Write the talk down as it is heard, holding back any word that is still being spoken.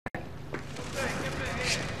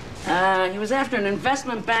He was after an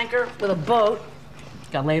investment banker with a boat.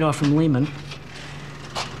 Got laid off from Lehman.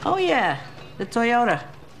 Oh, yeah, the Toyota.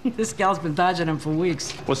 This gal's been dodging him for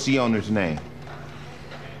weeks. What's the owner's name?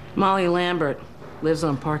 Molly Lambert. Lives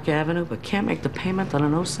on Park Avenue, but can't make the payment on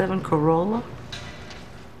an '07 Corolla.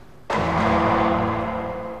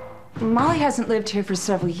 Molly hasn't lived here for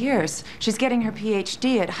several years. She's getting her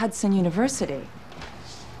PhD at Hudson University.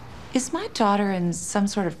 Is my daughter in some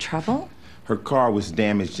sort of trouble? Her car was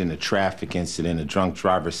damaged in a traffic incident. A drunk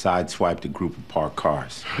driver sideswiped a group of parked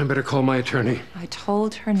cars. I better call my attorney. I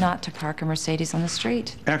told her not to park a Mercedes on the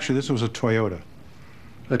street. Actually, this was a Toyota.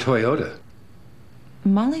 A Toyota?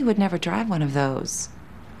 Molly would never drive one of those.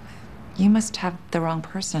 You must have the wrong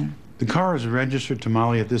person. The car is registered to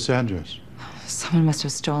Molly at this address. Someone must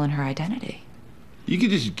have stolen her identity. You could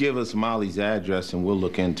just give us Molly's address and we'll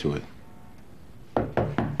look into it.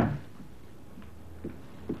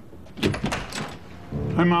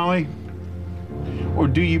 Hi, Molly. Or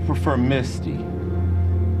do you prefer Misty?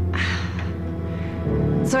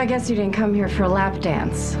 So I guess you didn't come here for a lap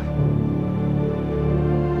dance.